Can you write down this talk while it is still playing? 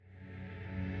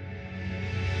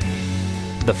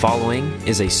The following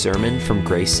is a sermon from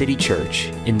Grace City Church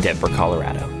in Denver,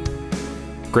 Colorado.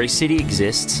 Grace City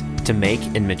exists to make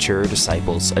and mature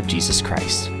disciples of Jesus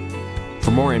Christ.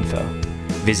 For more info,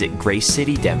 visit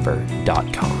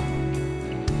gracecitydenver.com.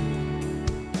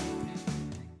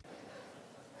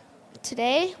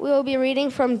 Today, we will be reading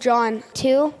from John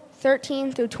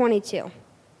 2:13 through 22.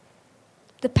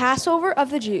 The Passover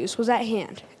of the Jews was at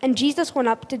hand, and Jesus went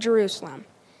up to Jerusalem.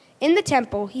 In the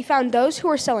temple, he found those who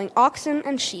were selling oxen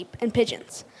and sheep and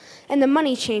pigeons, and the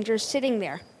money changers sitting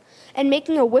there. And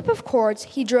making a whip of cords,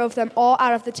 he drove them all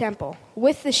out of the temple,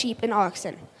 with the sheep and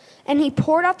oxen. And he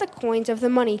poured out the coins of the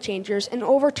money changers and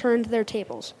overturned their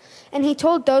tables. And he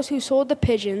told those who sold the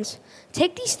pigeons,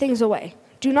 "Take these things away.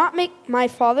 Do not make my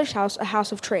Father's house a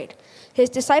house of trade." His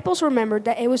disciples remembered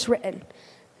that it was written,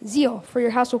 "Zeal for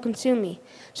your house will consume me."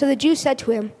 So the Jews said to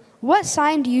him, "What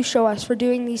sign do you show us for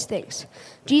doing these things?"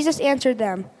 Jesus answered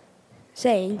them,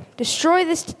 saying, "Destroy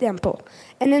this temple,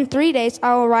 and in 3 days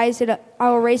I will raise it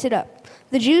up."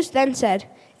 The Jews then said,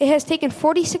 "It has taken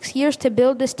 46 years to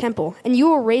build this temple, and you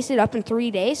will raise it up in 3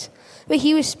 days?" But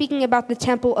he was speaking about the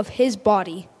temple of his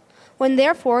body. When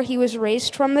therefore he was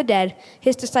raised from the dead,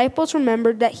 his disciples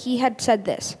remembered that he had said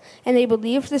this, and they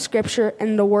believed the scripture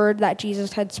and the word that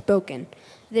Jesus had spoken.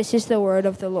 This is the word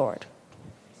of the Lord.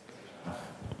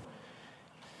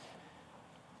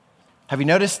 Have you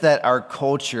noticed that our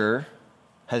culture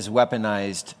has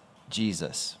weaponized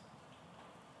Jesus?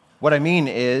 What I mean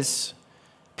is,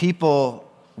 people,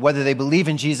 whether they believe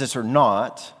in Jesus or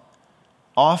not,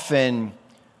 often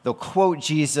they'll quote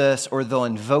Jesus or they'll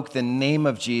invoke the name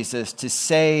of Jesus to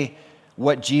say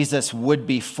what Jesus would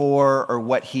be for or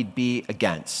what he'd be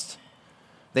against.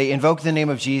 They invoke the name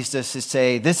of Jesus to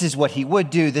say, this is what he would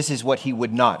do, this is what he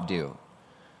would not do.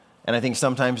 And I think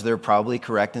sometimes they're probably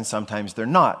correct and sometimes they're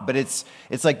not. But it's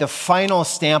like the final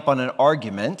stamp on an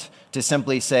argument to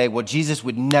simply say, well, Jesus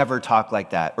would never talk like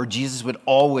that, or Jesus would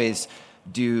always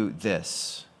do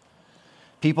this.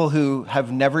 People who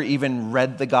have never even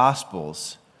read the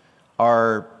Gospels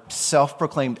are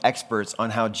self-proclaimed experts on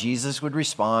how Jesus would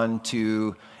respond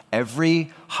to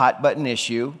every hot-button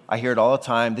issue. I hear it all the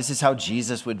time. This is how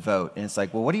Jesus would vote. And it's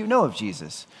like, well, what do you know of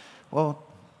Jesus? Well,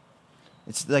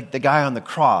 it's like the guy on the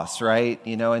cross, right?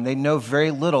 And they know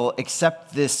very little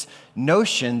except this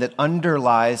notion that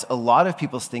underlies a lot of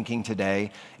people's thinking today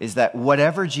is that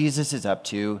whatever Jesus is up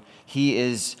to, he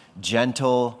is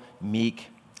gentle,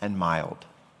 meek, and mild.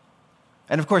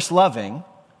 And of course, loving.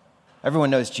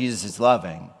 Everyone knows Jesus is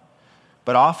loving.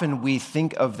 But often we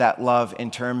think of that love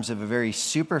in terms of a very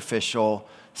superficial,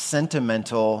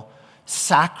 sentimental,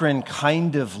 saccharine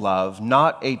kind of love,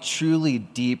 not a truly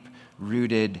deep,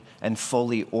 rooted and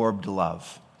fully orbed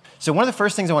love. So one of the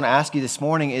first things I want to ask you this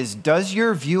morning is, does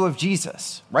your view of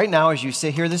Jesus, right now as you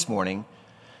sit here this morning,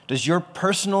 does your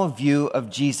personal view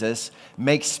of Jesus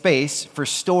make space for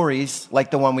stories like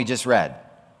the one we just read?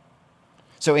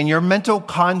 So in your mental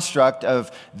construct of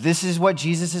this is what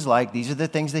Jesus is like, these are the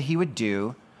things that he would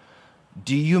do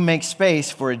you make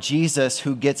space for a Jesus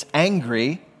who gets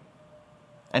angry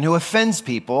and who offends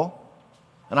people,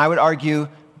 and I would argue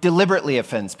deliberately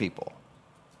offends people?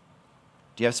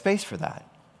 Do you have space for that?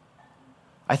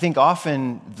 I think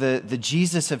often the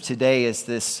Jesus of today is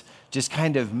this just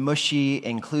kind of mushy,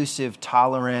 inclusive,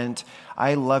 tolerant,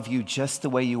 I love you just the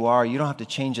way you are, you don't have to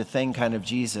change a thing kind of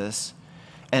Jesus.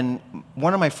 And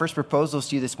one of my first proposals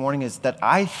to you this morning is that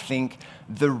I think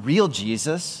the real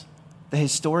Jesus, the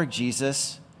historic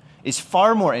Jesus, is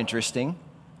far more interesting,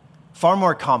 far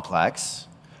more complex,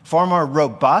 far more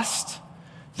robust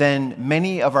than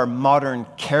many of our modern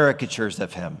caricatures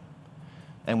of him.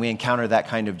 And we encounter that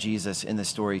kind of Jesus in the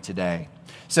story today.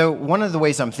 So one of the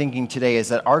ways I'm thinking today is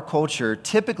that our culture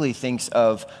typically thinks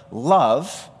of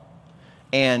love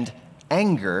and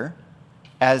anger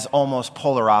as almost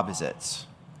polar opposites.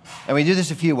 And we do this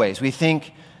a few ways. We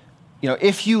think,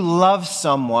 if you love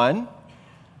someone,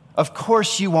 of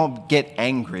course you won't get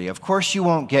angry. Of course you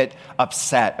won't get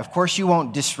upset. Of course you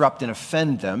won't disrupt and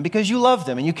offend them because you love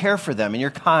them and you care for them and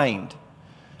you're kind.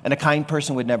 And a kind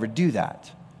person would never do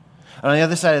that. And on the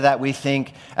other side of that, we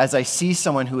think, as I see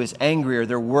someone who is angry or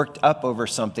they're worked up over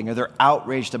something or they're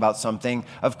outraged about something,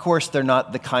 of course they're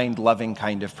not the kind, loving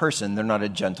kind of person. They're not a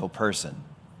gentle person.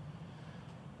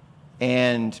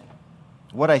 And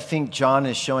what I think John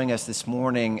is showing us this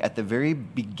morning at the very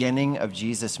beginning of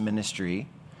Jesus' ministry,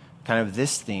 kind of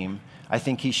this theme, I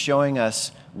think he's showing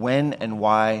us when and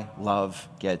why love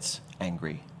gets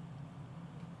angry.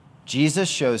 Jesus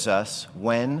shows us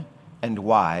when and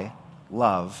why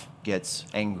love gets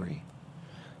angry.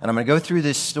 And I'm going to go through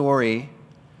this story,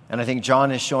 and I think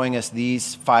John is showing us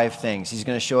these 5 things. He's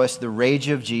going to show us the rage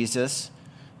of Jesus,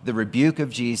 the rebuke of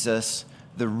Jesus,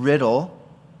 the riddle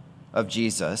of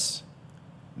Jesus,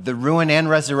 the ruin and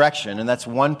resurrection, and that's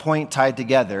one point tied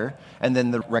together, and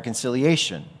then the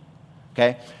reconciliation.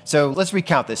 Okay? So let's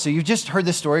recount this. So you just heard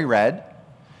the story read,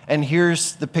 and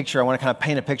here's the picture. I want to kind of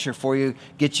paint a picture for you,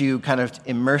 get you kind of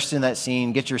immersed in that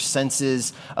scene, get your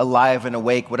senses alive and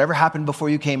awake. Whatever happened before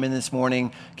you came in this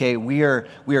morning, okay, we are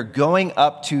going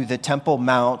up to the Temple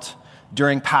Mount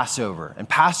during Passover. And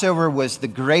Passover was the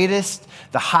greatest,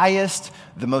 the highest,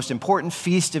 the most important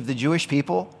feast of the Jewish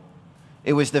people.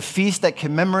 It was the feast that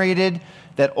commemorated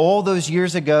that all those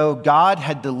years ago, God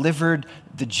had delivered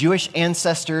the Jewish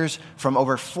ancestors from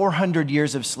over 400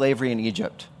 years of slavery in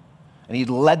Egypt. And he'd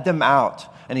led them out,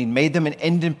 and he'd made them an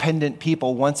independent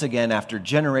people once again after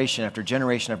generation after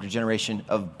generation after generation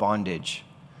of bondage.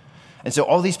 And so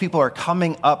all these people are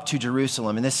coming up to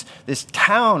Jerusalem, and this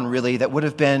town really that would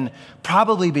have been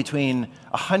probably between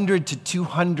 100 to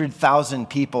 200,000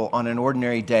 people on an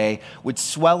ordinary day would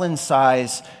swell in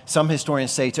size, some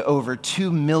historians say, to over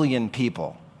 2 million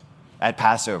people at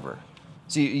Passover.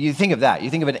 So you think of that. You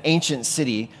think of an ancient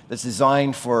city that's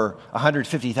designed for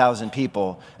 150,000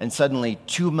 people, and suddenly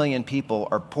 2 million people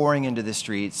are pouring into the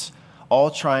streets, all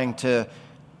trying to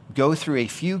go through a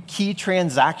few key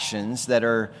transactions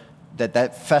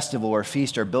that festival or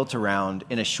feast are built around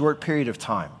in a short period of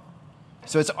time.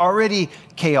 So it's already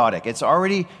chaotic. It's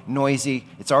already noisy.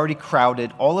 It's already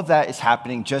crowded. All of that is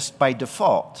happening just by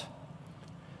default.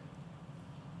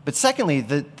 But secondly,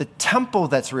 the temple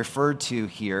that's referred to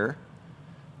here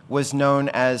was known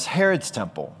as Herod's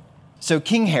temple. So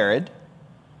King Herod,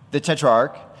 the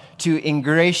tetrarch, to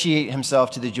ingratiate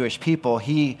himself to the Jewish people,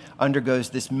 he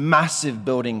undergoes this massive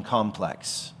building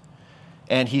complex.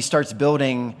 And he starts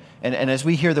building, and as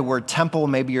we hear the word temple,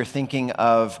 maybe you're thinking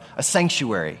of a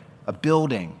sanctuary, a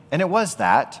building. And it was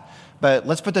that. But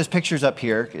let's put those pictures up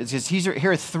here.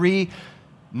 Here are three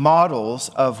models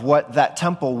of what that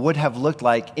temple would have looked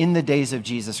like in the days of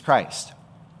Jesus Christ.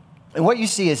 And what you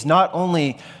see is not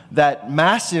only that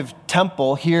massive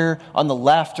temple here on the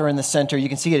left or in the center, you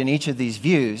can see it in each of these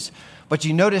views, but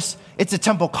you notice it's a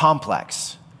temple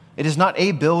complex. It is not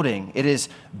a building, it is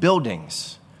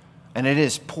buildings. And it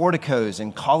is porticos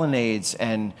and colonnades,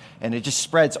 and it just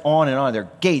spreads on and on. There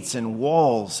are gates and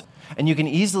walls. And you can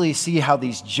easily see how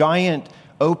these giant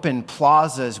open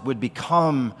plazas would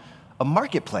become a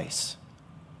marketplace,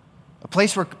 a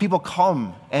place where people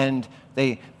come and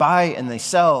they buy and they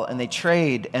sell and they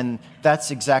trade, and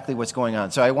that's exactly what's going on.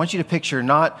 So I want you to picture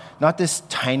not this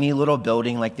tiny little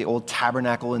building like the old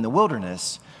tabernacle in the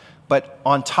wilderness, but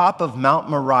on top of Mount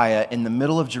Moriah in the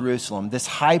middle of Jerusalem, this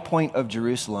high point of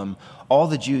Jerusalem, all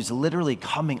the Jews literally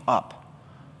coming up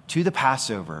to the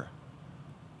Passover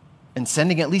and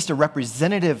sending at least a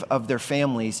representative of their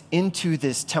families into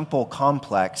this temple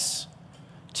complex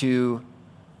to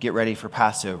get ready for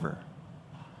Passover.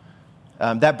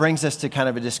 That brings us to kind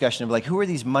of a discussion of like, who are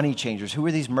these money changers? Who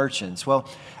are these merchants? Well,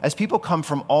 as people come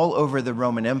from all over the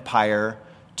Roman Empire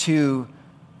to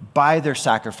buy their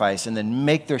sacrifice and then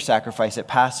make their sacrifice at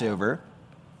Passover,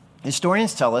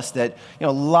 historians tell us that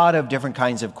a lot of different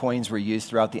kinds of coins were used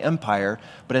throughout the empire,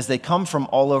 but as they come from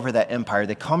all over that empire,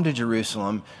 they come to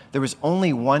Jerusalem, there was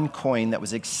only one coin that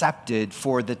was accepted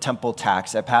for the temple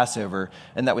tax at Passover,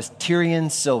 and that was Tyrian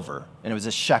silver, and it was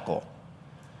a shekel.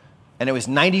 And it was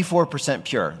 94%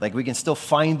 pure. Like, we can still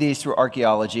find these through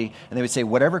archaeology. And they would say,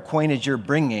 whatever coinage you're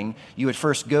bringing, you would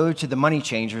first go to the money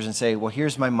changers and say, well,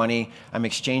 here's my money. I'm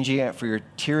exchanging it for your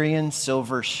Tyrian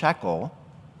silver shekel.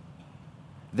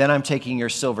 Then I'm taking your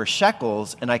silver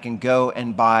shekels, and I can go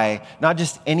and buy not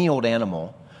just any old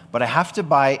animal, but I have to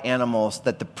buy animals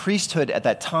that the priesthood at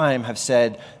that time have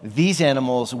said, these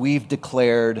animals we've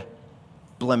declared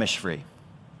blemish-free.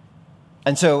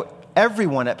 And so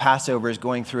everyone at Passover is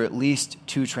going through at least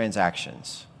two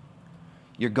transactions.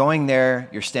 You're going there,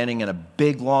 you're standing in a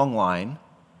big, long line,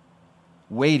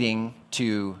 waiting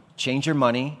to change your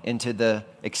money into the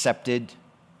accepted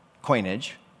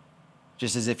coinage.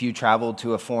 Just as if you traveled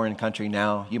to a foreign country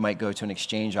now, you might go to an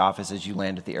exchange office as you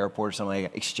land at the airport or something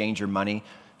like that, exchange your money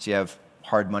so you have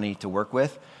hard money to work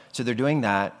with. So they're doing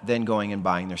that, then going and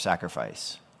buying their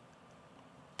sacrifice.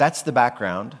 That's the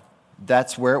background.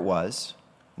 That's where it was.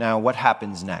 Now, what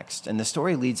happens next? And the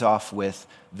story leads off with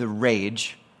the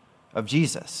rage of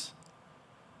Jesus.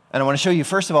 And I want to show you,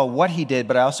 first of all, what he did,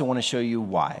 but I also want to show you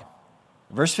why.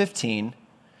 Verse 15,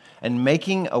 and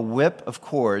making a whip of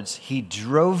cords, he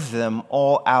drove them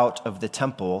all out of the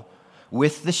temple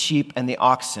with the sheep and the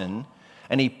oxen,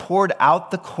 and he poured out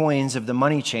the coins of the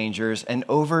money changers and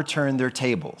overturned their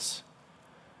tables.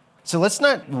 So let's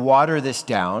not water this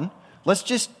down. Let's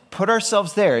just put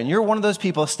ourselves there, and you're one of those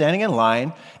people standing in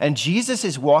line, and Jesus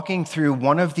is walking through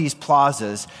one of these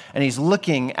plazas, and he's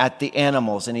looking at the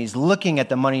animals, and he's looking at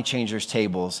the money changers'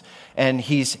 tables, and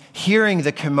he's hearing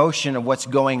the commotion of what's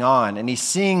going on, and he's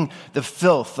seeing the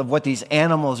filth of what these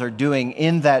animals are doing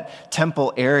in that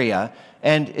temple area.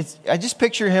 And I just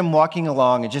picture him walking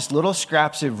along and just little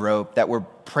scraps of rope that were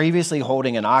previously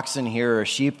holding an oxen here or a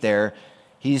sheep there,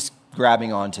 he's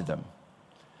grabbing onto them.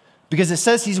 Because it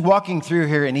says he's walking through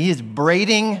here and he is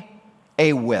braiding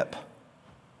a whip.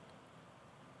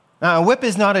 Now, a whip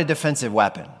is not a defensive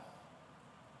weapon.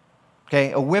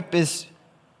 Okay, a whip is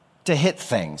to hit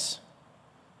things.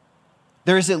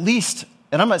 There is at least,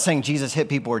 and I'm not saying Jesus hit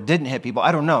people or didn't hit people,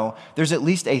 I don't know. There's at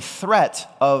least a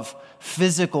threat of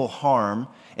physical harm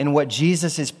in what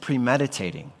Jesus is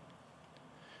premeditating.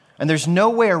 And there's no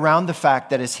way around the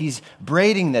fact that as he's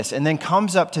braiding this and then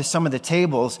comes up to some of the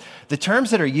tables, the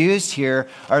terms that are used here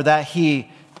are that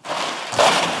he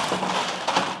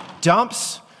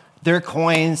dumps their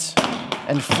coins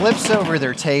and flips over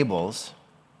their tables.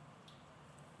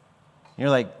 You're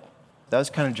like, that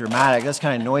was kind of dramatic, that's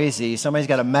kind of noisy, somebody's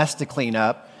got a mess to clean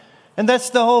up. And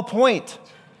that's the whole point.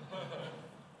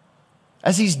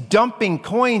 As he's dumping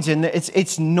coins, and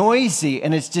it's noisy,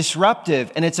 and it's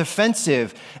disruptive, and it's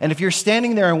offensive. And if you're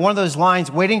standing there in one of those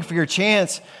lines waiting for your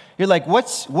chance, you're like,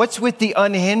 what's with the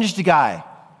unhinged guy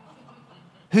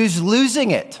who's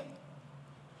losing it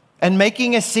and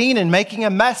making a scene and making a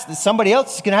mess that somebody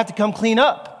else is going to have to come clean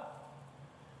up?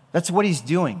 That's what he's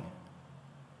doing.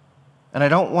 And I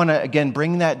don't want to, again,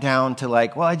 bring that down to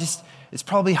like, well, it's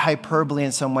probably hyperbole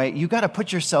in some way. You got to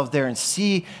put yourself there and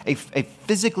see a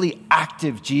physically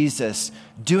active Jesus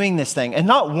doing this thing. And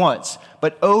not once,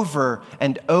 but over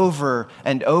and over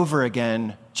and over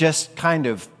again, just kind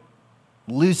of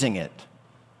losing it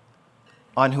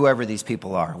on whoever these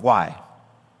people are. Why?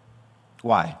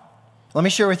 Let me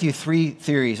share with you 3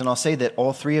 theories, and I'll say that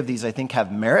all 3 of these I think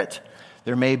have merit.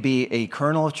 There may be a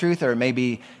kernel of truth, or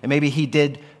maybe he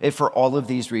did it for all of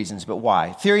these reasons, but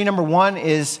why? Theory number 1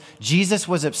 is Jesus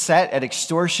was upset at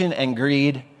extortion and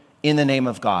greed in the name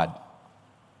of God.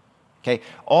 Okay,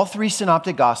 all 3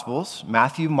 synoptic gospels,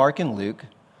 Matthew, Mark, and Luke,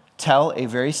 tell a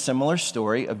very similar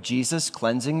story of Jesus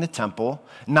cleansing the temple,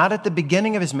 not at the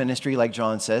beginning of his ministry, like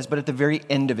John says, but at the very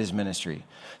end of his ministry.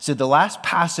 So the last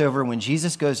Passover, when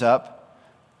Jesus goes up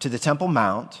to the Temple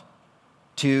Mount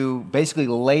to basically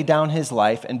lay down his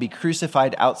life and be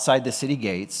crucified outside the city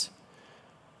gates,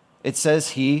 it says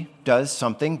he does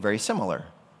something very similar.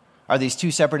 Are these 2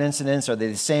 separate incidents? Are they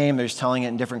the same? They're just telling it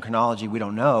in different chronology. We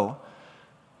don't know.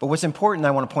 But what's important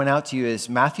I want to point out to you is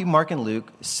Matthew, Mark, and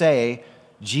Luke say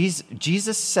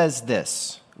Jesus says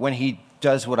this when he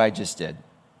does what I just did.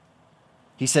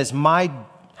 He says, "My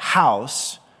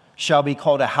house shall be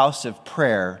called a house of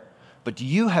prayer, but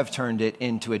you have turned it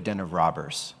into a den of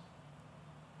robbers."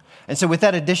 And so with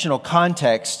that additional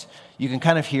context, you can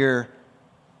kind of hear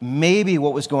maybe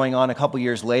what was going on a couple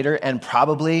years later, and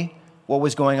probably what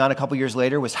was going on a couple years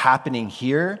later was happening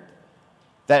here.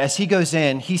 That as he goes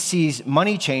in, he sees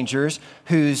money changers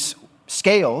whose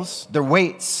scales, their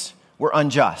weights, were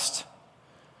unjust.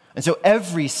 And so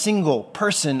every single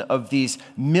person of these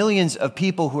millions of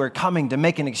people who are coming to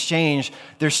make an exchange,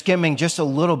 they're skimming just a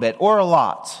little bit or a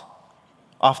lot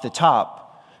off the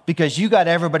top, because you got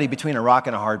everybody between a rock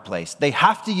and a hard place. They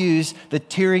have to use the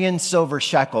Tyrian silver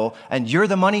shekel, and you're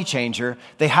the money changer.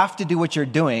 They have to do what you're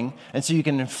doing, and so you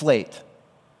can inflate.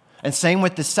 And same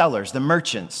with the sellers, the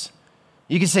merchants.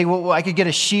 You can say, well, I could get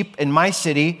a sheep in my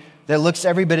city that looks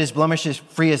every bit as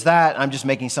blemish-free as that. I'm just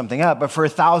making something up. But for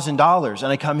 $1,000,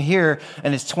 and I come here,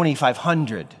 and it's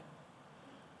 $2,500.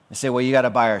 I say, well, you got to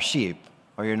buy our sheep,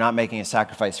 or you're not making a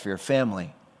sacrifice for your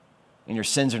family. And your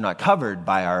sins are not covered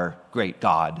by our great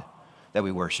God that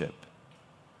we worship.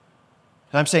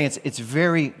 And I'm saying it's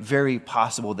very, very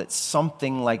possible that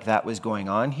something like that was going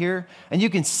on here. And you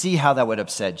can see how that would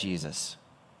upset Jesus.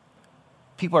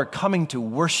 People are coming to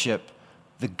worship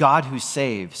the God who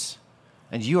saves,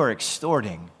 and you are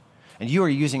extorting, and you are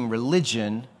using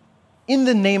religion in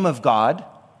the name of God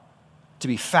to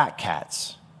be fat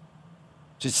cats,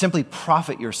 to simply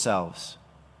profit yourselves.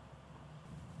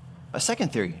 A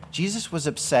second theory, Jesus was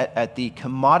upset at the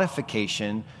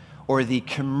commodification or the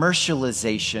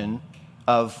commercialization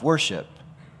of worship.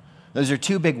 Those are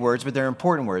 2 big words, but they're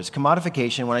important words.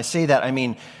 Commodification, when I say that, I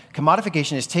mean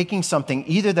commodification is taking something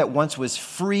either that once was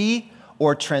free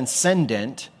or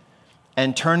transcendent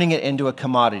and turning it into a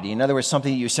commodity. In other words,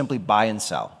 something that you simply buy and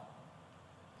sell.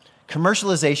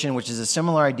 Commercialization, which is a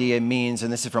similar idea, means,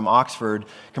 and this is from Oxford,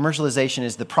 commercialization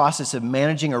is the process of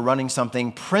managing or running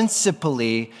something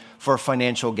principally for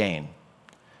financial gain.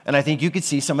 And I think you could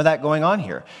see some of that going on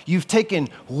here. You've taken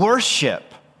worship,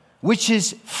 which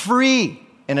is free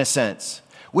in a sense,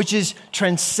 which is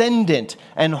transcendent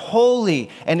and holy,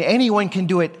 and anyone can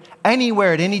do it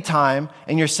anywhere at any time,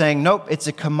 and you're saying, nope, it's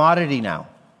a commodity now.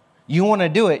 You want to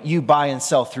do it, you buy and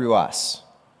sell through us.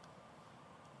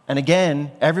 And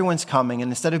again, everyone's coming,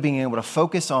 and instead of being able to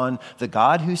focus on the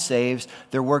God who saves,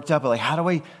 they're worked up like, how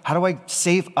do I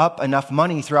save up enough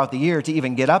money throughout the year to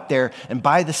even get up there and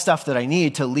buy the stuff that I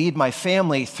need to lead my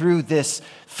family through this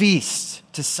feast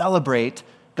to celebrate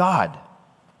God?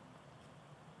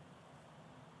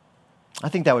 I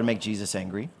think that would make Jesus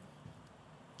angry.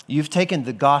 You've taken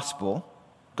the gospel,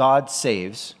 God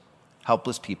saves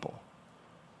helpless people,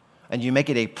 and you make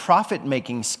it a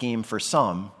profit-making scheme for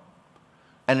some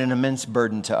and an immense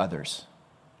burden to others.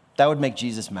 That would make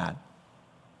Jesus mad.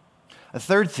 A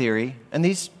third theory, and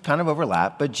these kind of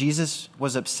overlap, but Jesus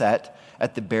was upset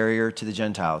at the barrier to the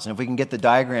Gentiles. And if we can get the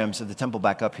diagrams of the temple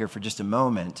back up here for just a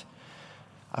moment,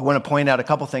 I want to point out a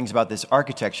couple things about this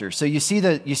architecture. So you see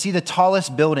the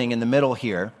tallest building in the middle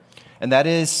here, and that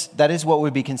is what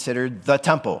would be considered the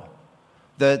temple,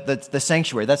 the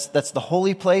sanctuary. That's the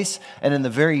holy place, and in the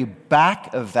very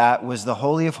back of that was the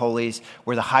Holy of Holies,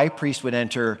 where the high priest would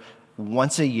enter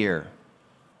once a year.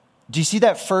 Do you see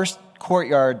that first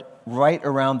courtyard right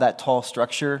around that tall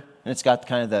structure? And it's got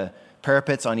kind of the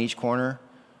parapets on each corner.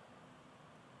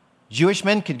 Jewish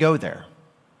men could go there,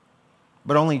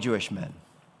 but only Jewish men.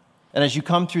 And as you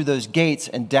come through those gates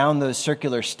and down those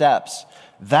circular steps,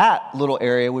 that little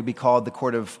area would be called the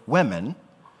court of women.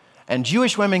 And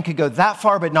Jewish women could go that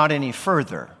far, but not any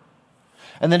further.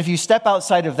 And then if you step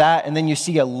outside of that, and then you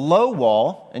see a low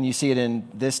wall, and you see it in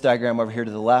this diagram over here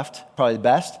to the left, probably the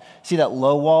best. See that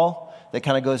low wall that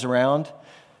kind of goes around?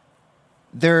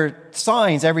 There are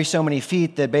signs every so many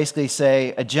feet that basically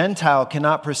say a Gentile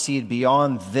cannot proceed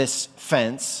beyond this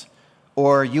fence,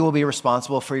 or you will be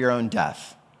responsible for your own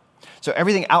death. So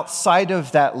everything outside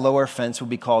of that lower fence would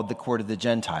be called the court of the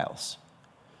Gentiles.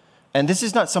 And this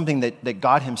is not something that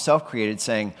God himself created,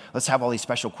 saying, let's have all these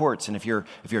special courts. And if you're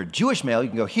a Jewish male, you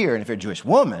can go here. And if you're a Jewish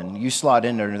woman, you slot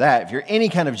in under that. If you're any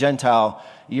kind of Gentile,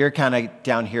 you're kind of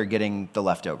down here getting the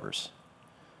leftovers.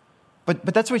 But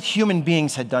that's what human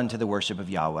beings had done to the worship of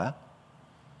Yahweh.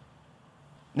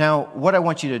 Now, what I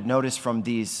want you to notice from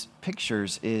these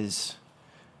pictures is,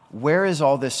 where is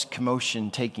all this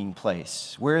commotion taking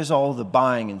place? Where is all the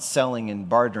buying and selling and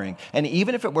bartering? And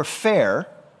even if it were fair,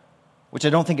 which I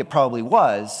don't think it probably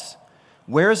was,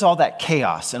 where is all that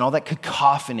chaos and all that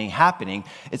cacophony happening?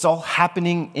 It's all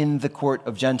happening in the court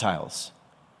of Gentiles.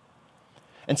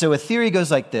 And so a theory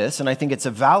goes like this, and I think it's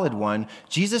a valid one.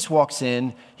 Jesus walks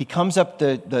in, he comes up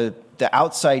the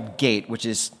outside gate, which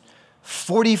is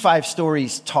 45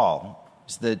 stories tall.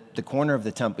 It's the corner of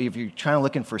the temple. If you're trying to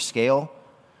looking for scale,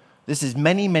 this is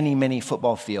many, many, many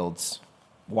football fields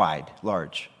wide,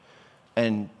 large,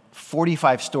 and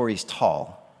 45 stories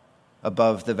tall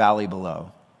above the valley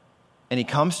below. And he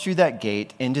comes through that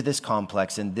gate into this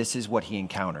complex, and this is what he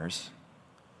encounters.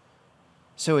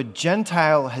 So a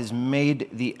Gentile has made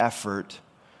the effort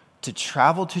to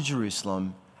travel to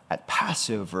Jerusalem at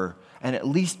Passover and at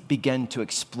least begin to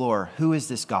explore, who is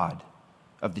this God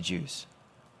of the Jews?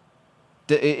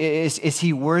 Is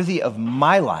he worthy of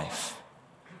my life?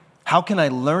 How can I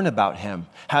learn about him?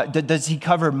 Does he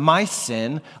cover my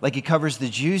sin like he covers the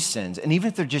Jews' sins? And even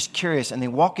if they're just curious and they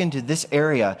walk into this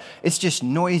area, it's just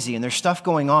noisy and there's stuff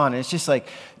going on. And it's just like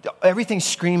everything's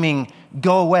screaming,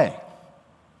 go away.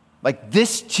 Like,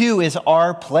 this too is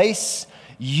our place.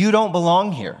 You don't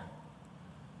belong here.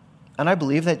 And I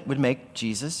believe that would make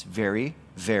Jesus very,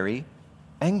 very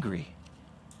angry.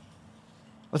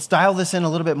 Let's dial this in a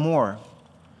little bit more.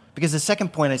 Because the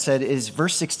second point I said is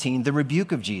verse 16, the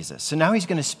rebuke of Jesus. So now he's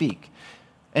going to speak.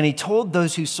 And he told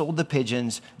those who sold the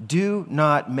pigeons, do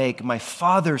not make my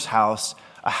Father's house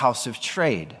a house of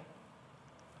trade.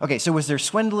 Okay, so was there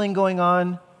swindling going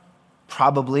on?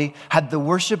 Probably. Had the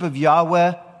worship of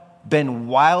Yahweh been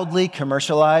wildly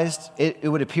commercialized? It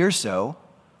would appear so.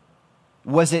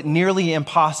 Was it nearly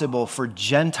impossible for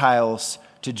Gentiles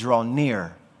to draw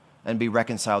near and be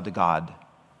reconciled to God?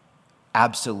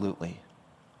 Absolutely.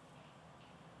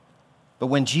 But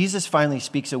when Jesus finally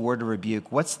speaks a word of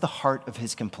rebuke, what's the heart of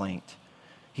his complaint?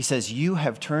 He says, you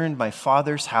have turned my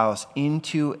Father's house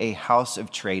into a house of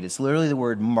trade. It's literally the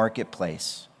word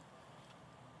marketplace.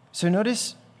 So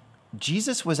notice,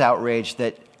 Jesus was outraged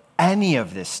that any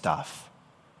of this stuff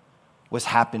was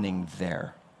happening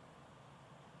there.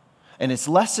 And it's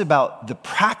less about the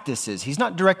practices. He's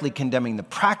not directly condemning the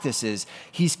practices.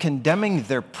 He's condemning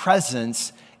their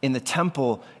presence in the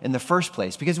temple in the first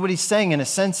place. Because what he's saying, in a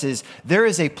sense, is there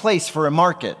is a place for a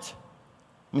market.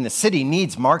 I mean, the city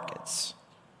needs markets.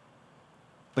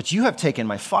 But you have taken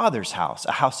my Father's house,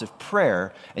 a house of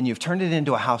prayer, and you've turned it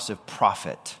into a house of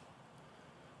profit.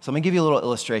 So let me give you a little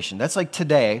illustration. That's like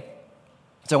today.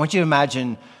 So I want you to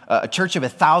imagine a church of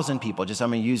 1,000 people. I'm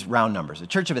going to use round numbers. A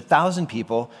church of 1,000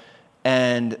 people,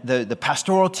 and the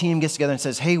pastoral team gets together and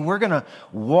says, hey, we're going to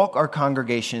walk our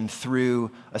congregation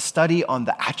through a study on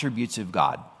the attributes of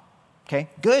God. Okay,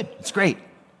 good. It's great.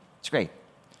 It's great.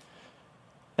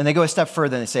 And they go a step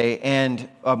further and they say, and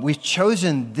we've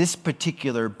chosen this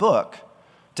particular book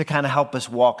to kind of help us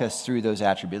walk us through those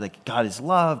attributes. Like God is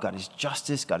love, God is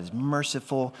justice, God is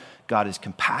merciful, God is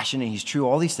compassionate, He's true,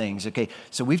 all these things. Okay,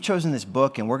 so we've chosen this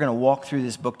book and we're going to walk through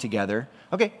this book together.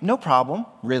 Okay, no problem,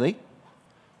 really.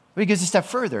 But he goes a step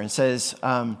further and says,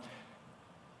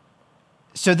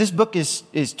 so this book is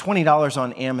 $20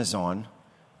 on Amazon,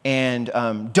 and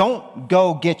don't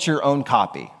go get your own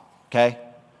copy, okay?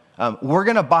 We're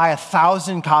going to buy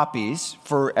 1,000 copies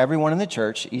for everyone in the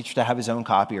church, each to have his own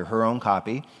copy or her own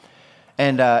copy.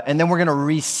 And then we're going to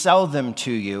resell them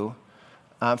to you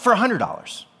for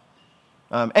 $100.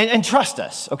 And trust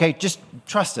us, okay? Just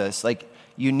trust us. Like,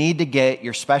 you need to get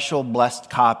your special blessed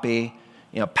copy.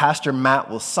 You know, Pastor Matt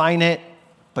will sign it,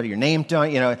 put your name to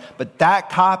it, but that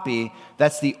copy,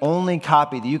 that's the only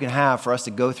copy that you can have for us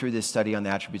to go through this study on the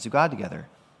attributes of God together.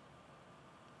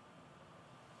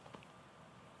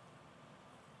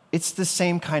 It's the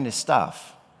same kind of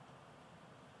stuff.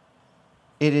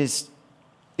 It's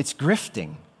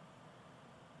grifting.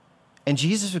 And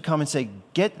Jesus would come and say,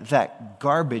 get that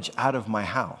garbage out of my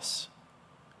house.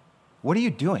 What are you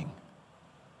doing?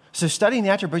 So studying the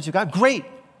attributes of God, great.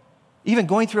 Even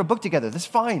going through a book together, that's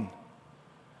fine.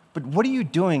 But what are you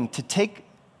doing to take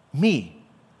me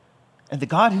and the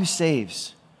God who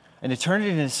saves and to turn it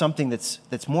into something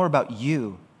that's more about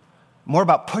you, more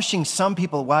about pushing some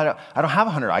people? Well, I don't have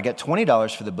 $100. I get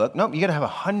 $20 for the book. Nope, you got to have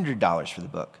 $100 for the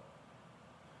book.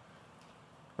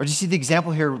 Or do you see the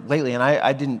example here lately? And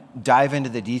I didn't dive into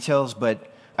the details,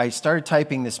 but I started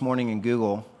typing this morning in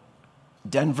Google,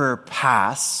 Denver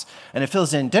Pass, and it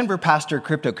fills in Denver pastor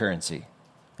cryptocurrency.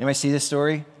 Anybody see this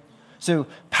story? So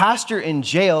pastor in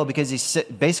jail because he's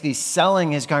basically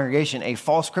selling his congregation a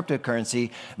false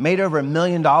cryptocurrency, made over $1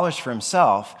 million for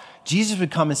himself. Jesus would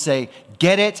come and say,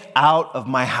 get it out of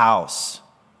my house.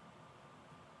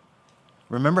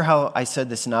 Remember how I said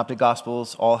the Synoptic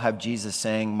Gospels all have Jesus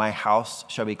saying, my house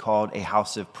shall be called a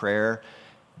house of prayer,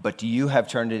 but you have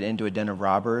turned it into a den of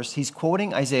robbers? He's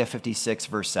quoting Isaiah 56,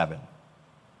 verse 7.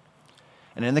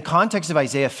 And in the context of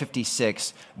Isaiah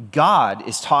 56, God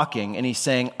is talking and he's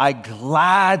saying, I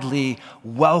gladly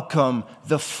welcome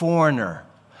the foreigner.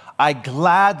 I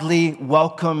gladly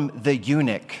welcome the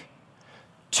eunuch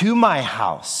to my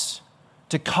house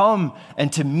to come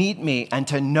and to meet me and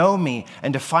to know me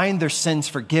and to find their sins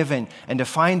forgiven and to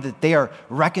find that they are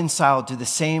reconciled to the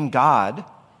same God.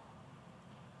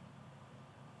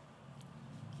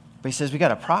 But he says, we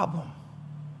got a problem.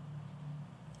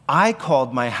 I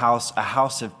called my house a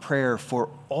house of prayer for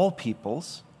all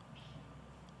peoples,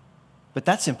 but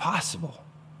that's impossible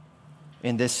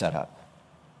in this setup.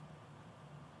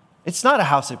 It's not a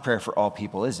house of prayer for all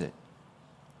people, is it?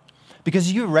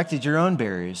 Because you erected your own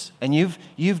barriers, and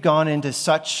you've gone into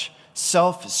such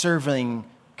self-serving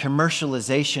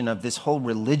commercialization of this whole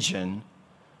religion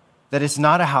that it's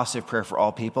not a house of prayer for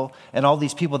all people, and all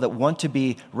these people that want to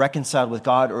be reconciled with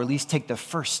God, or at least take the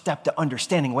first step to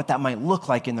understanding what that might look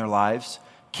like in their lives,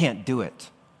 can't do it.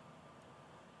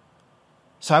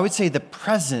 So I would say the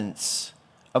presence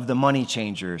of the money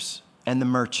changers and the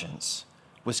merchants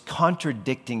was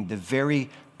contradicting the very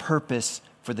purpose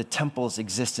for the temple's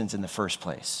existence in the first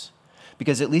place.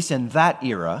 Because at least in that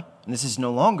era, and this is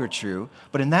no longer true,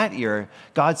 but in that era,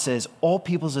 God says, all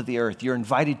peoples of the earth, you're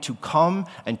invited to come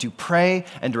and to pray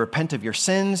and to repent of your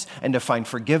sins and to find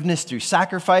forgiveness through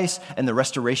sacrifice and the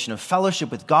restoration of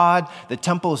fellowship with God. The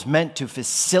temple is meant to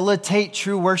facilitate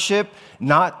true worship,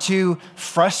 not to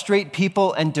frustrate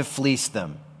people and to fleece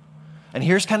them. And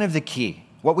here's kind of the key.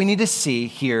 What we need to see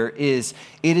here is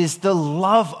it is the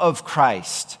love of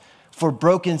Christ for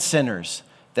broken sinners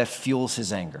that fuels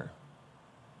his anger.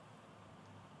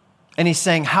 And he's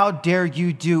saying, how dare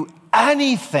you do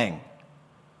anything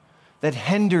that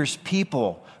hinders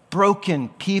people, broken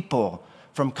people,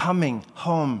 from coming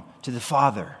home to the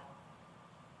Father?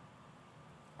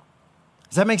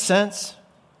 Does that make sense?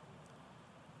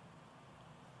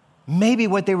 Maybe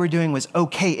what they were doing was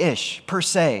okay-ish, per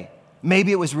se.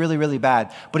 Maybe it was really, really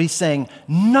bad. But he's saying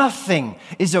nothing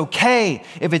is okay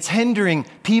if it's hindering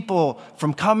people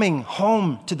from coming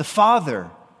home to the Father.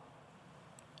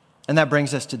 And that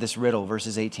brings us to this riddle,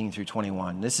 verses 18 through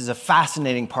 21. This is a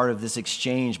fascinating part of this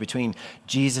exchange between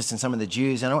Jesus and some of the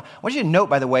Jews. And I want you to note,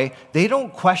 by the way, they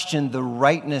don't question the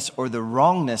rightness or the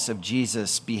wrongness of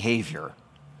Jesus' behavior.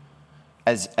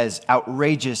 As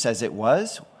outrageous as it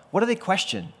was, what do they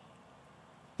question?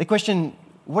 They question,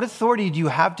 what authority do you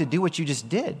have to do what you just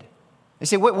did? They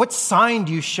say, what sign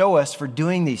do you show us for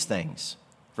doing these things?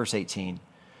 Verse 18.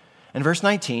 In verse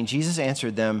 19, Jesus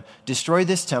answered them, destroy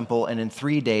this temple, and in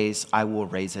 3 days I will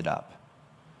raise it up.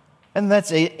 And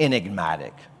that's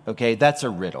enigmatic, okay? That's a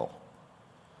riddle.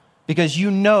 Because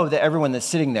you know that everyone that's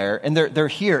sitting there, and they're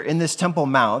here in this Temple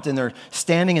Mount, and they're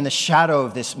standing in the shadow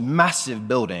of this massive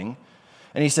building,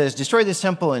 and he says, destroy this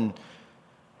temple, and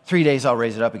 3 days I'll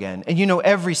raise it up again. And you know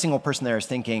every single person there is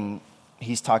thinking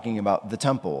he's talking about the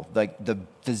temple, like the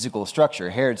physical structure,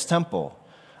 Herod's temple.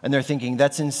 And they're thinking,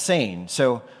 that's insane.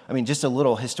 So, just a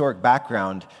little historic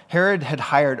background. Herod had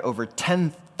hired over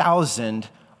 10,000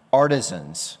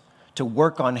 artisans to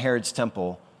work on Herod's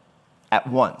temple at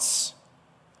once.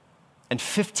 And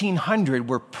 1,500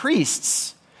 were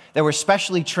priests that were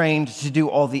specially trained to do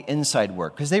all the inside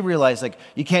work. Because they realized,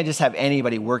 you can't just have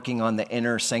anybody working on the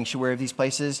inner sanctuary of these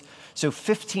places. So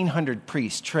 1,500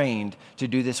 priests trained to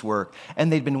do this work.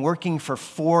 And they'd been working for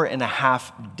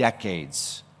 4.5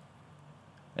 decades.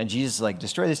 And Jesus is like,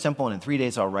 destroy this temple, and in 3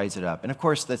 days I'll rise it up. And of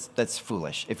course, that's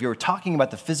foolish. If you're talking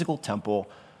about the physical temple,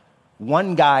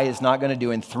 one guy is not going to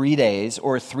do in 3 days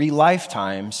or 3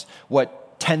 lifetimes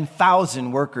what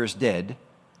 10,000 workers did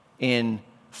in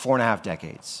 4.5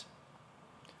 decades.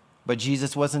 But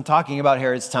Jesus wasn't talking about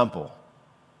Herod's temple.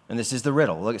 And this is the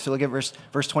riddle. Look at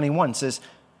verse 21. It says,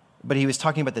 but he was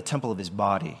talking about the temple of his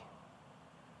body.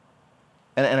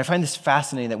 And I find this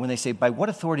fascinating that when they say, by what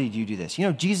authority do you do this?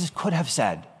 Jesus could have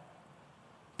said,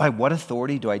 by what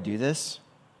authority do I do this?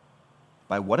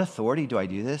 By what authority do I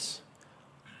do this?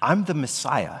 I'm the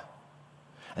Messiah,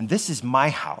 and this is my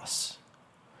house,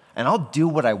 and I'll do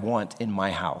what I want in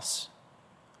my house.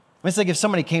 It's like if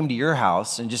somebody came to your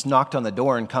house and just knocked on the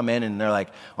door and come in and they're like,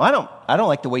 well, I don't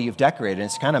like the way you've decorated.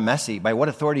 It's kind of messy. By what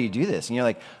authority do you do this? And you're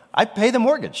like, I pay the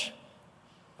mortgage.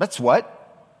 That's what?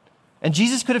 And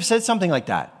Jesus could have said something like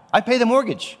that. I pay the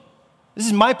mortgage. This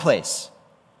is my place.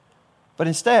 But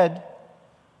instead,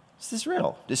 it's this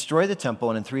riddle. Destroy the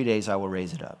temple, and in 3 days I will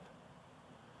raise it up.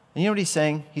 And you know what he's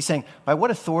saying? He's saying, by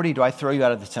what authority do I throw you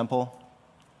out of the temple?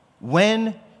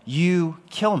 When you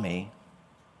kill me,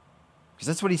 because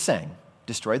that's what he's saying.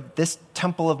 Destroy this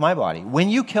temple of my body. When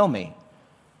you kill me,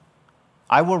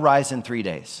 I will rise in 3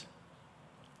 days.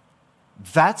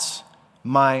 That's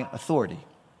my authority.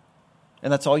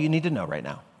 And that's all you need to know right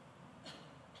now.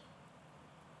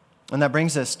 And that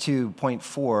brings us to point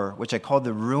 4, which I call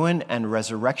the ruin and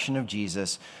resurrection of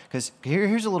Jesus. Because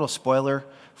here's a little spoiler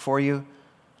for you.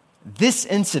 This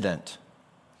incident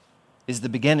is the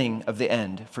beginning of the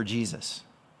end for Jesus.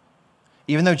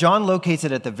 Even though John locates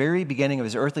it at the very beginning of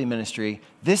his earthly ministry,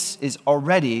 this is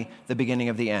already the beginning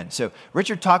of the end. So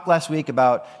Richard talked last week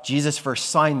about Jesus'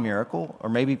 first sign miracle, or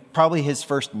probably his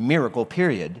first miracle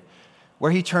period,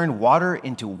 where he turned water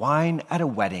into wine at a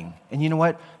wedding. And you know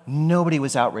what? Nobody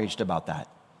was outraged about that.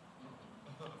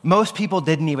 Most people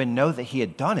didn't even know that he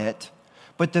had done it,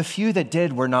 but the few that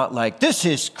did were not like, this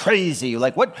is crazy.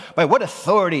 Like, by what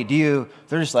authority do you?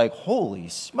 They're just like, holy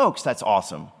smokes, that's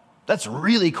awesome. That's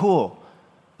really cool.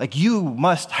 Like, you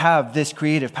must have this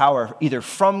creative power either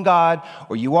from God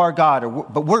or you are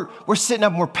God. But we're sitting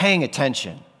up and we're paying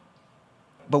attention.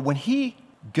 But when he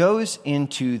goes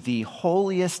into the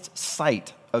holiest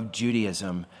site of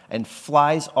Judaism and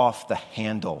flies off the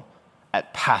handle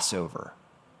at Passover,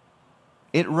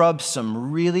 it rubs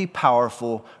some really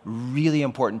powerful, really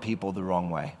important people the wrong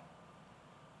way.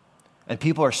 And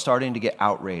people are starting to get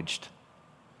outraged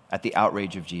at the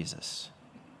outrage of Jesus.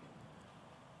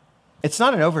 It's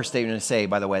not an overstatement to say,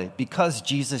 by the way, because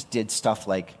Jesus did stuff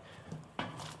like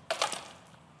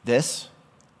this,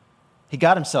 he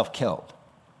got himself killed.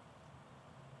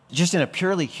 Just in a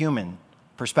purely human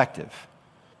perspective.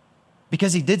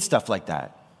 Because he did stuff like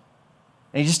that.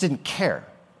 And he just didn't care.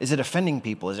 Is it offending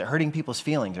people? Is it hurting people's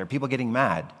feelings? Are people getting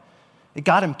mad? It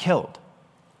got him killed.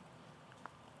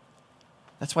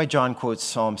 That's why John quotes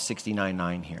Psalm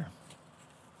 69:9 here.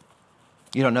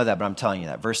 You don't know that, but I'm telling you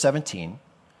that. Verse 17,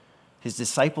 his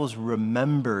disciples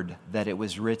remembered that it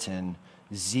was written,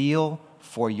 zeal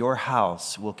for your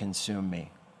house will consume me.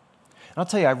 And I'll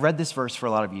tell you, I've read this verse for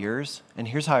a lot of years, and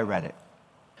here's how I read it.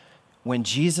 When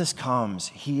Jesus comes,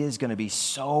 he is going to be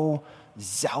so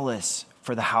zealous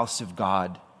for the house of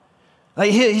God.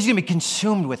 Like, he's going to be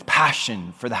consumed with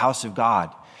passion for the house of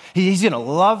God. He's going to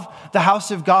love the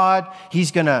house of God.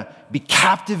 He's going to be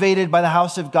captivated by the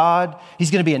house of God.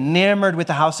 He's going to be enamored with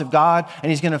the house of God, and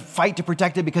he's going to fight to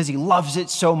protect it because he loves it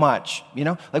so much. You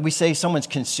know, like we say, someone's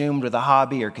consumed with a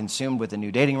hobby or consumed with a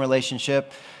new dating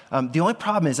relationship. The only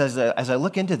problem is, as I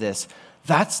look into this,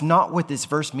 that's not what this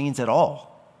verse means at all.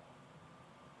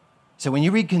 So when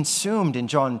you read consumed in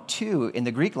John 2 in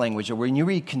the Greek language, or when you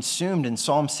read consumed in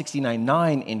Psalm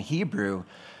 69:9 in Hebrew,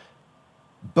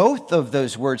 both of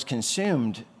those words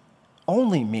consumed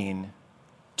only mean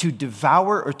to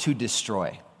devour or to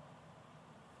destroy.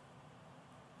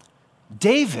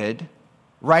 David,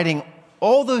 writing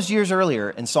all those years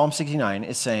earlier in Psalm 69,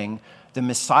 is saying the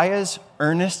Messiah's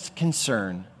earnest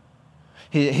concern,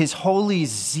 his holy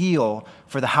zeal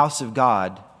for the house of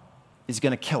God is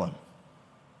going to kill him.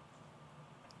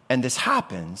 And this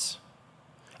happens,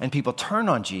 and people turn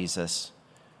on Jesus,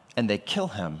 and they kill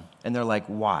him. And they're like,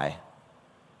 why?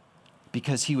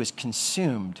 Because he was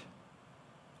consumed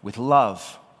with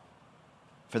love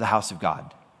for the house of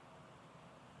God.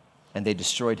 And they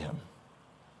destroyed him.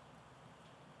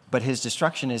 But his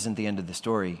destruction isn't the end of the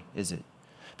story, is it?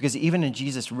 Because even in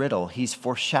Jesus' riddle, he's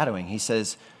foreshadowing. He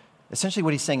says, essentially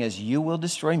what he's saying is, you will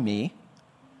destroy me,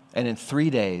 and in 3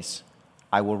 days,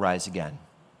 I will rise again,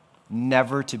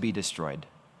 never to be destroyed.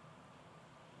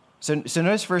 So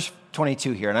notice verse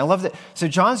 22 here, and I love that. So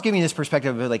John's giving this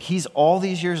perspective of like he's all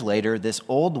these years later, this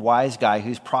old wise guy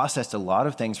who's processed a lot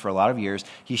of things for a lot of years.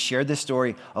 He shared this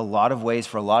story a lot of ways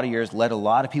for a lot of years, led a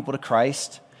lot of people to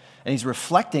Christ, and he's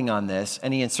reflecting on this,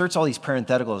 and he inserts all these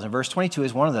parentheticals, and verse 22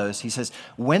 is one of those. He says,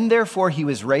 when therefore he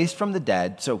was raised from the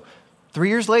dead, so 3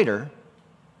 years later,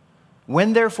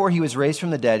 when therefore he was raised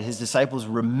from the dead, his disciples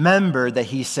remembered that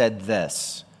he said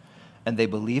this, and they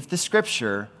believed the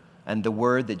scripture and the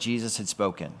word that Jesus had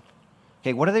spoken.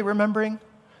 Okay, what are they remembering?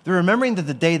 They're remembering that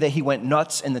the day that he went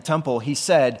nuts in the temple, he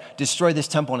said, destroy this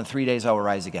temple and in 3 days I will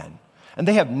rise again. And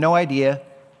they have no idea.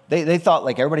 They thought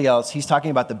like everybody else, he's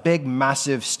talking about the big,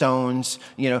 massive stones,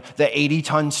 the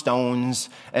 80-ton stones,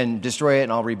 and destroy it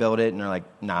and I'll rebuild it. And they're like,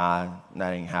 nah,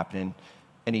 that ain't happening.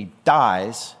 And he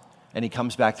dies, and he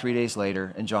comes back 3 days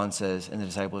later, and John says, and the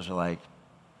disciples are like,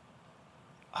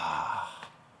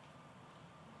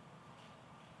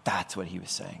 that's what he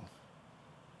was saying.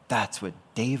 That's what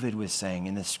David was saying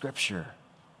in the scripture.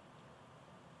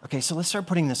 Okay, so let's start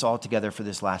putting this all together for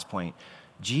this last point.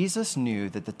 Jesus knew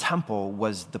that the temple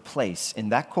was the place in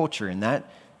that culture, in that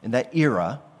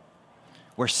era,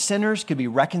 where sinners could be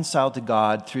reconciled to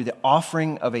God through the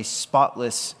offering of a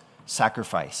spotless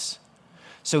sacrifice.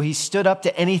 So he stood up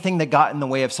to anything that got in the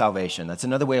way of salvation. That's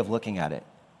another way of looking at it.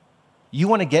 You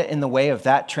want to get in the way of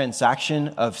that transaction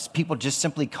of people just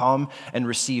simply come and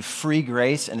receive free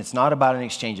grace, and it's not about an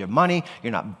exchange of money.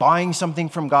 You're not buying something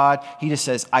from God. He just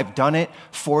says, I've done it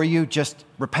for you. Just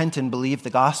repent and believe the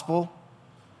gospel.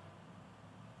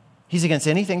 He's against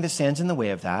anything that stands in the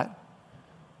way of that.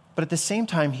 But at the same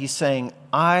time, he's saying,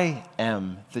 I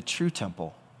am the true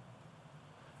temple.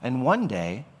 And one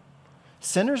day,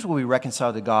 sinners will be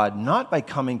reconciled to God not by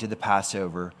coming to the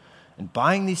Passover and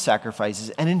buying these sacrifices,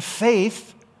 and in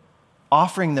faith,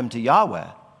 offering them to Yahweh.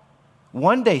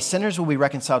 One day, sinners will be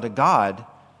reconciled to God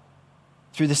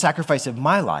through the sacrifice of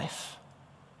my life.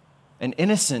 An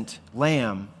innocent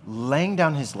lamb laying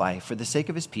down his life for the sake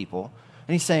of his people.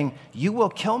 And he's saying, you will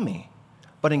kill me,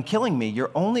 but in killing me,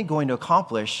 you're only going to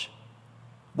accomplish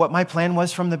what my plan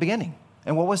was from the beginning.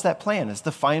 And what was that plan? It's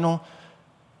the final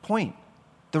point,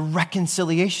 the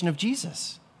reconciliation of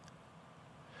Jesus.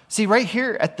 See, right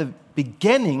here at the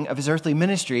beginning of his earthly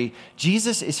ministry,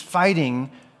 Jesus is fighting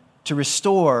to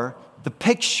restore the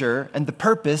picture and the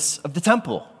purpose of the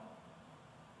temple.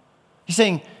 He's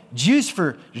saying, Jews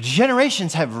for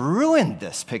generations have ruined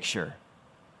this picture,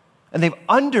 and they've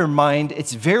undermined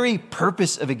its very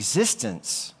purpose of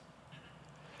existence.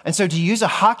 And so, to use a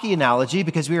hockey analogy,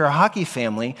 because we are a hockey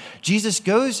family, Jesus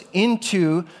goes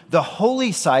into the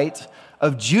holy site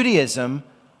of Judaism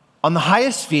on the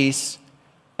highest feast,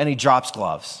 and he drops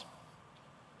gloves.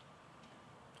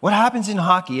 What happens in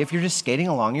hockey if you're just skating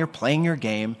along, you're playing your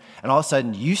game, and all of a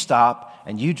sudden you stop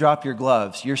and you drop your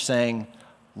gloves? You're saying,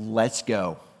 let's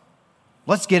go.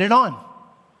 Let's get it on.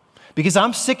 Because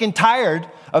I'm sick and tired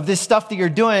of this stuff that you're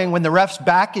doing when the ref's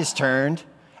back is turned,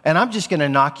 and I'm just going to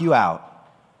knock you out.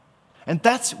 And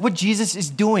that's what Jesus is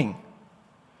doing.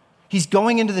 He's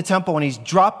going into the temple and he's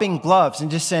dropping gloves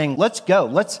and just saying, let's go.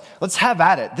 Let's have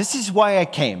at it. This is why I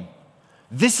came.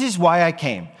 This is why I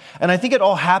came. And I think it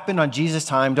all happened on Jesus'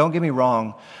 time, don't get me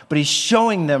wrong, but he's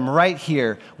showing them right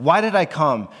here, why did I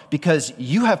come? Because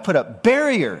you have put up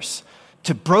barriers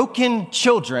to broken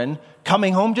children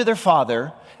coming home to their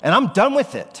father, and I'm done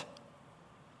with it.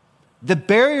 The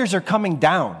barriers are coming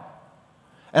down.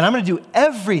 And I'm going to do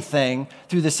everything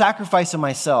through the sacrifice of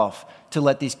myself to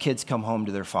let these kids come home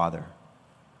to their father.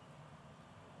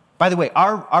 By the way,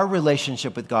 our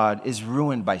relationship with God is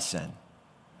ruined by sin.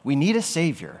 We need a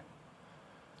Savior.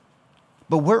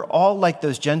 But we're all like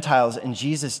those Gentiles in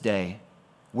Jesus' day,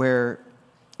 where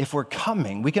if we're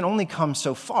coming, we can only come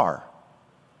so far.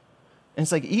 And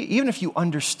it's like, even if you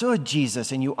understood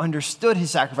Jesus and you understood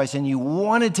his sacrifice and you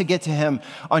wanted to get to him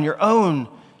on your own,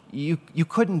 you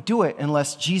couldn't do it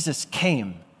unless Jesus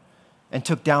came and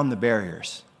took down the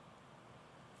barriers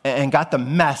and got the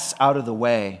mess out of the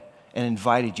way and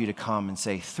invited you to come and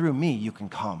say, through me, you can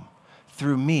come.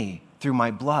 Through me, through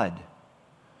my blood,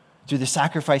 through the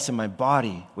sacrifice of my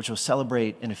body, which we'll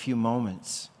celebrate in a few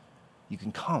moments, you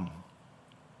can come.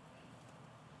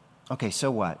 Okay, so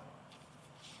what?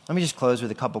 Let me just close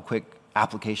with a couple quick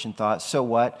application thoughts. So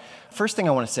what? First thing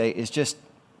I want to say is just,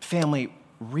 family,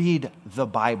 read the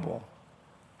Bible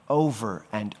over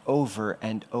and over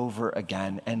and over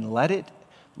again, and let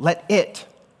it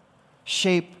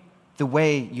shape the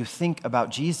way you think about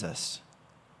Jesus.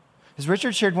 Because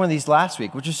Richard shared one of these last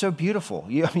week, which is so beautiful.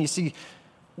 You see,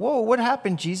 whoa, what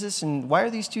happened, Jesus? And why are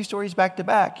these two stories back to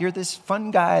back? You're this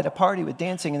fun guy at a party with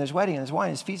dancing, and there's wedding, and there's wine,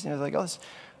 and there's feasting. And it's like, oh,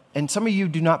 and some of you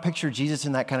do not picture Jesus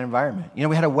in that kind of environment. You know,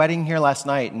 we had a wedding here last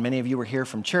night, and many of you were here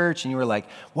from church, and you were like,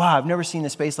 wow, I've never seen a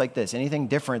space like this. Anything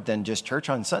different than just church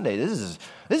on Sunday. This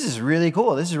is really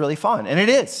cool. This is really fun. And it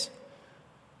is.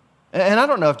 And I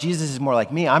don't know if Jesus is more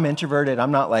like me. I'm introverted.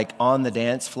 I'm not like on the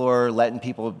dance floor letting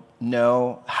people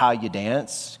know how you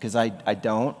dance, because I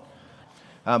don't.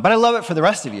 But I love it for the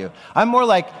rest of you. I'm more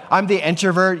like, I'm the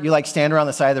introvert. You like stand around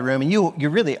the side of the room, and you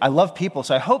really, I love people,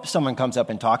 so I hope someone comes up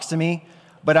and talks to me.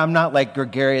 But I'm not like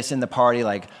gregarious in the party,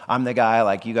 like I'm the guy,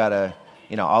 like you gotta,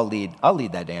 I'll lead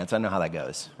that dance. I know how that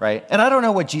goes, right? And I don't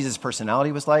know what Jesus'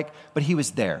 personality was like, but he was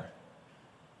there.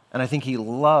 And I think he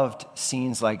loved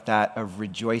scenes like that of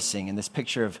rejoicing. And this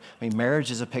picture of, marriage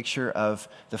is a picture of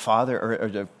the Father,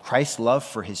 or Christ's love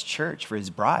for his church, for his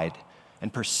bride,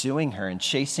 and pursuing her and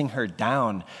chasing her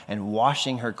down and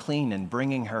washing her clean and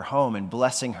bringing her home and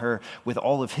blessing her with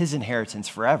all of his inheritance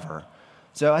forever.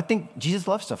 So I think Jesus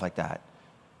loves stuff like that.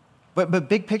 But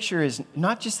big picture is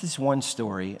not just this one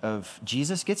story of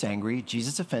Jesus gets angry,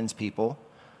 Jesus offends people.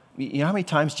 You know how many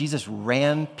times Jesus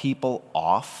ran people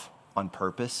off on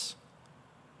purpose?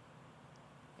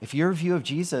 If your view of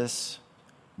Jesus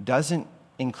doesn't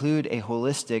include a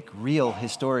holistic, real,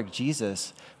 historic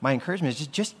Jesus, my encouragement is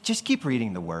just keep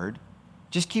reading the Word.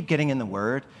 Just keep getting in the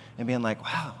Word and being like,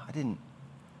 wow, I didn't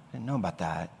know about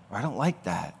that, or I don't like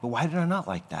that, but why did I not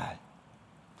like that?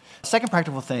 Second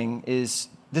practical thing is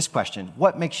this question: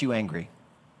 what makes you angry?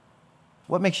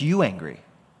 What makes you angry?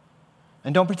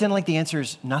 And don't pretend like the answer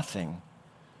is nothing,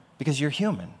 because you're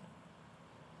human.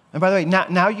 And by the way,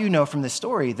 now you know from this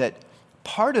story that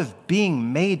part of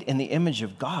being made in the image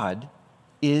of God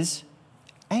is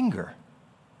anger.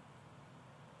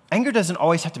 Anger doesn't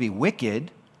always have to be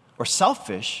wicked or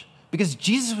selfish, because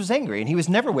Jesus was angry, and he was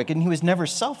never wicked, and he was never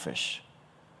selfish.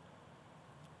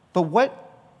 But what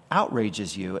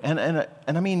outrages you, and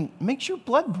makes your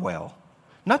blood boil?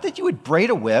 Not that you would braid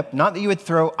a whip, not that you would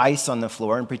throw ice on the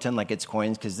floor and pretend like it's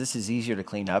coins, because this is easier to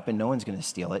clean up and no one's going to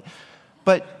steal it.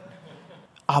 But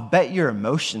I'll bet your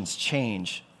emotions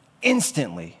change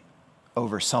instantly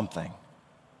over something.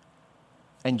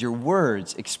 And your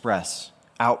words express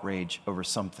outrage over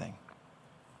something.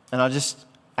 And I'll just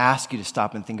ask you to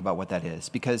stop and think about what that is,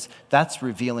 because that's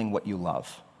revealing what you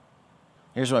love.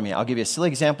 Here's what I mean. I'll give you a silly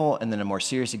example and then a more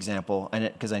serious example.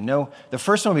 And because I know the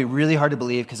first one will be really hard to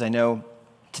believe, because I know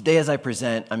today as I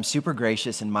present, I'm super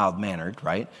gracious and mild-mannered,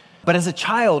 right? But as a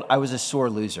child, I was a sore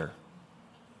loser.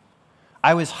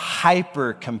 I was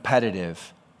hyper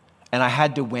competitive, and I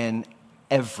had to win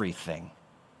everything.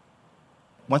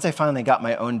 Once I finally got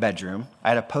my own bedroom, I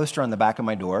had a poster on the back of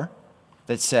my door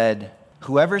that said,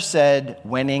 whoever said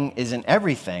winning isn't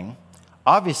everything,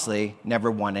 obviously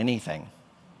never won anything.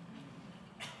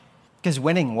 Because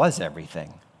winning was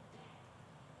everything.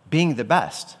 Being the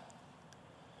best,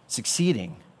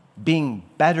 succeeding, being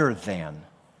better than.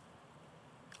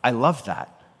 I love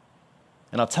that.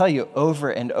 And I'll tell you over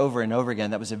and over and over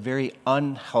again, that was a very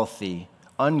unhealthy,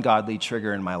 ungodly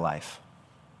trigger in my life.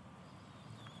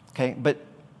 Okay, but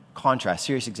contrast,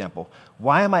 serious example.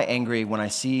 Why am I angry when I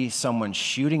see someone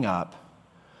shooting up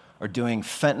or doing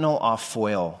fentanyl off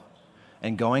foil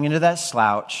and going into that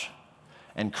slouch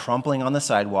and crumpling on the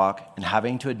sidewalk and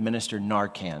having to administer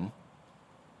Narcan?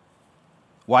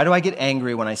 Why do I get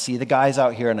angry when I see the guys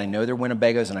out here and I know they're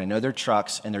Winnebagos and I know they're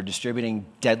trucks and they're distributing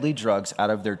deadly drugs out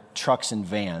of their trucks and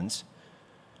vans?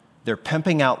 They're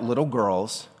pimping out little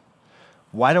girls.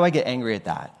 Why do I get angry at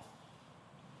that?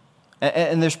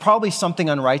 And there's probably something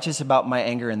unrighteous about my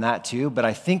anger in that too, but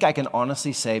I think I can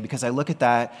honestly say, because I look at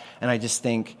that and I just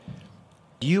think,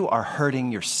 you are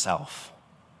hurting yourself.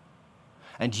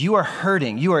 And you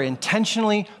are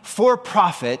intentionally, for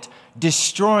profit,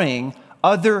 destroying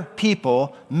other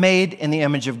people made in the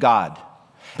image of God.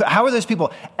 But how are those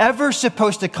people ever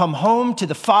supposed to come home to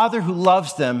the Father who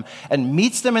loves them and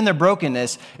meets them in their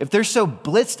brokenness if they're so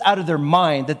blitzed out of their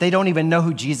mind that they don't even know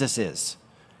who Jesus is?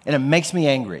 And it makes me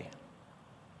angry.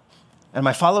 And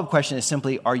my follow-up question is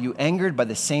simply, are you angered by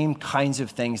the same kinds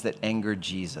of things that angered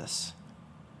Jesus?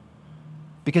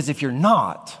 Because if you're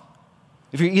not,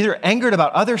 if you're either angered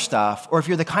about other stuff, or if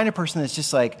you're the kind of person that's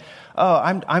just like,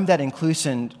 oh, I'm that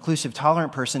inclusive,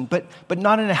 tolerant person, but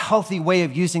not in a healthy way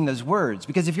of using those words.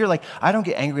 Because if you're like, I don't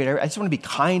get angry at everything, I just want to be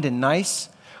kind and nice,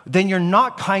 then you're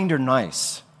not kind or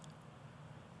nice.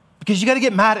 Because you got to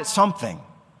get mad at something.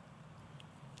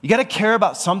 You got to care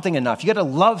about something enough. You got to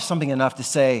love something enough to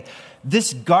say,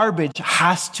 this garbage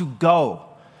has to go.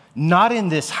 Not in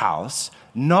this house,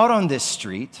 not on this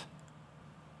street.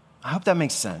 I hope that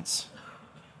makes sense.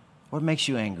 What makes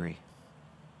you angry?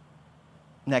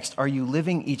 Next, are you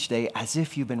living each day as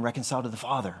if you've been reconciled to the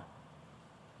Father?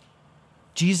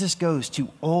 Jesus goes to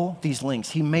all these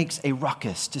lengths. He makes a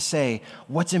ruckus to say,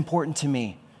 what's important to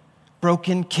me?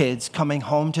 Broken kids coming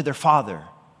home to their Father.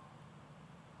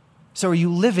 So are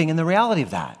you living in the reality of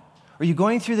that? Are you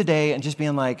going through the day and just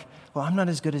being like, well, I'm not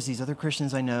as good as these other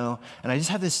Christians I know, and I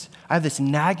have this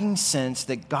nagging sense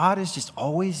that God is just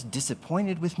always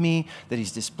disappointed with me, that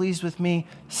he's displeased with me?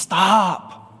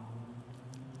 Stop.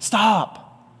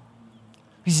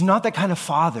 He's not that kind of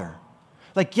Father.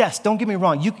 Like, yes, don't get me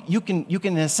wrong. You can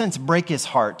in a sense break his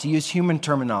heart, to use human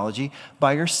terminology,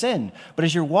 by your sin. But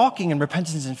as you're walking in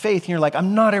repentance and faith, and you're like,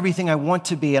 I'm not everything I want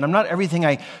to be, and I'm not everything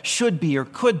I should be or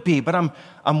could be, but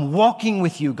I'm walking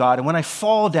with you, God. And when I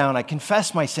fall down, I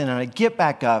confess my sin and I get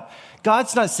back up.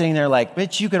 God's not sitting there like,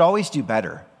 bitch, you could always do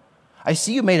better. I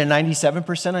see you made a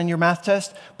 97% on your math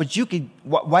test, but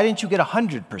why didn't you get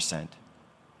 100%?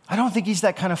 I don't think he's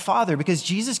that kind of Father, because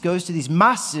Jesus goes to these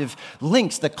massive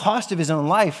lengths, the cost of his own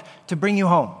life, to bring you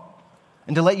home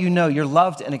and to let you know you're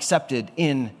loved and accepted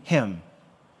in him.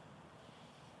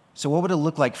 So what would it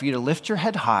look like for you to lift your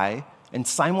head high and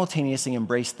simultaneously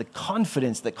embrace the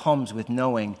confidence that comes with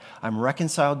knowing I'm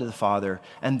reconciled to the Father,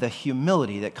 and the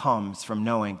humility that comes from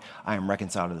knowing I am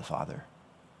reconciled to the Father?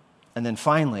 And then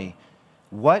finally,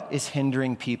 what is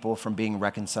hindering people from being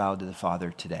reconciled to the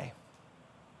Father today?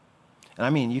 And I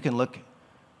mean, you can look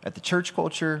at the church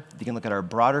culture, you can look at our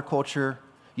broader culture.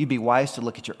 You'd be wise to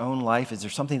look at your own life. Is there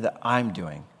something that I'm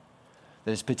doing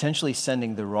that is potentially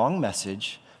sending the wrong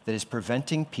message, that is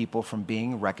preventing people from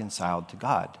being reconciled to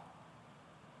God?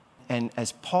 And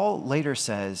as Paul later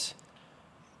says,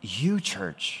 you,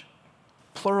 church,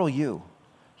 plural you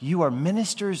are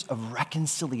ministers of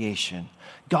reconciliation.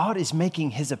 God is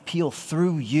making his appeal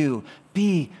through you.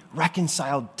 Be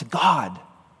reconciled to God.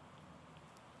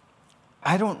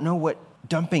 I don't know what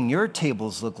dumping your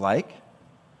tables look like,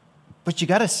 but you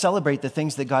got to celebrate the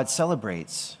things that God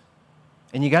celebrates.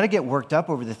 And you got to get worked up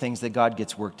over the things that God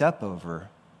gets worked up over.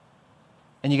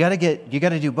 And you got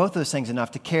to do both those things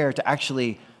enough to care to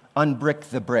actually unbrick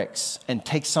the bricks and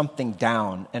take something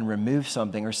down and remove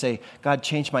something, or say, God,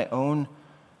 change my own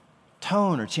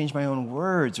tone, or change my own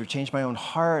words, or change my own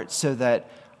heart, so that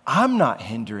I'm not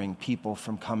hindering people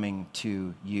from coming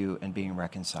to you and being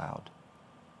reconciled.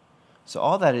 So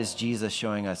all that is Jesus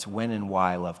showing us when and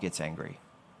why love gets angry.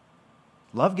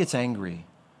 Love gets angry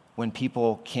when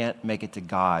people can't make it to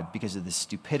God because of the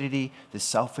stupidity, the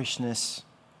selfishness,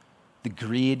 the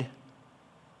greed,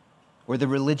 or the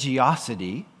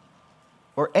religiosity,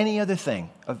 or any other thing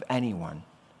of anyone.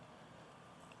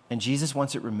 And Jesus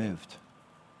wants it removed.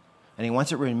 And he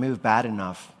wants it removed bad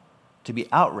enough to be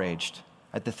outraged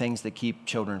at the things that keep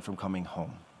children from coming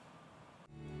home.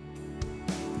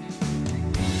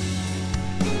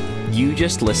 You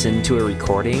just listened to a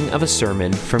recording of a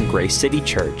sermon from Grace City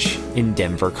Church in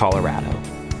Denver, Colorado.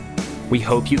 We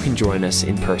hope you can join us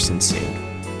in person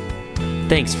soon.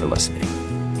 Thanks for listening.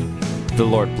 The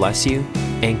Lord bless you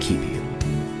and keep you.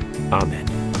 Amen.